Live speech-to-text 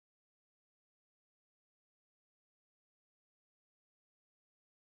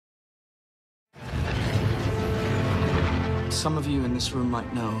Some of you in this room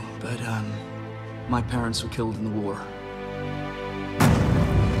might know, but my parents were killed in the war.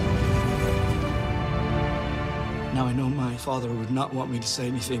 Now, I know my father would not want me to say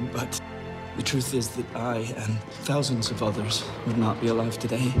anything, but the truth is that I and thousands of others would not be alive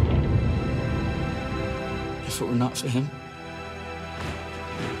today if it were not for him.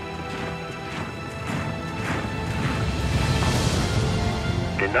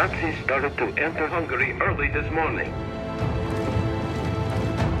 The Nazis started to enter Hungary early this morning.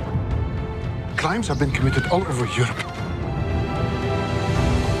 Crimes have been committed all over Europe.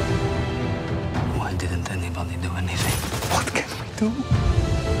 Why didn't anybody do anything? What can we do?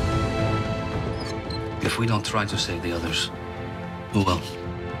 If we don't try to save the others, who will?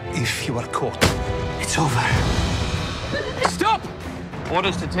 If you are caught, it's over. Stop!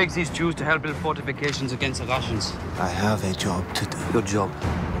 Orders to take these Jews to help build fortifications against the Russians. I have a job to do. Your job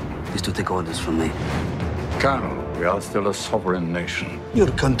is to take orders from me. Colonel, we are still a sovereign nation. Your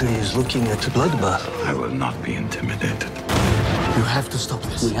country is looking at a bloodbath. I will not be intimidated. You have to stop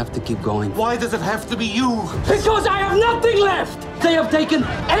this. We have to keep going. Why does it have to be you? Because I have nothing left! They have taken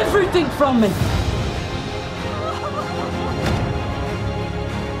everything from me!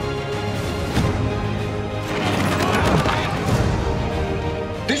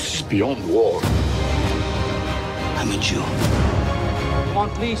 This is beyond war. I'm a Jew. Come on,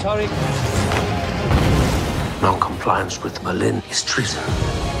 please, hurry. Non-compliance with Berlin is treason.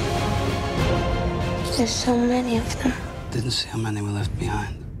 There's so many of them. Didn't see how many we left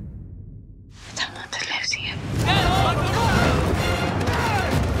behind. I don't want to live here.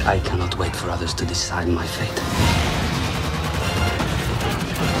 I cannot wait for others to decide my fate.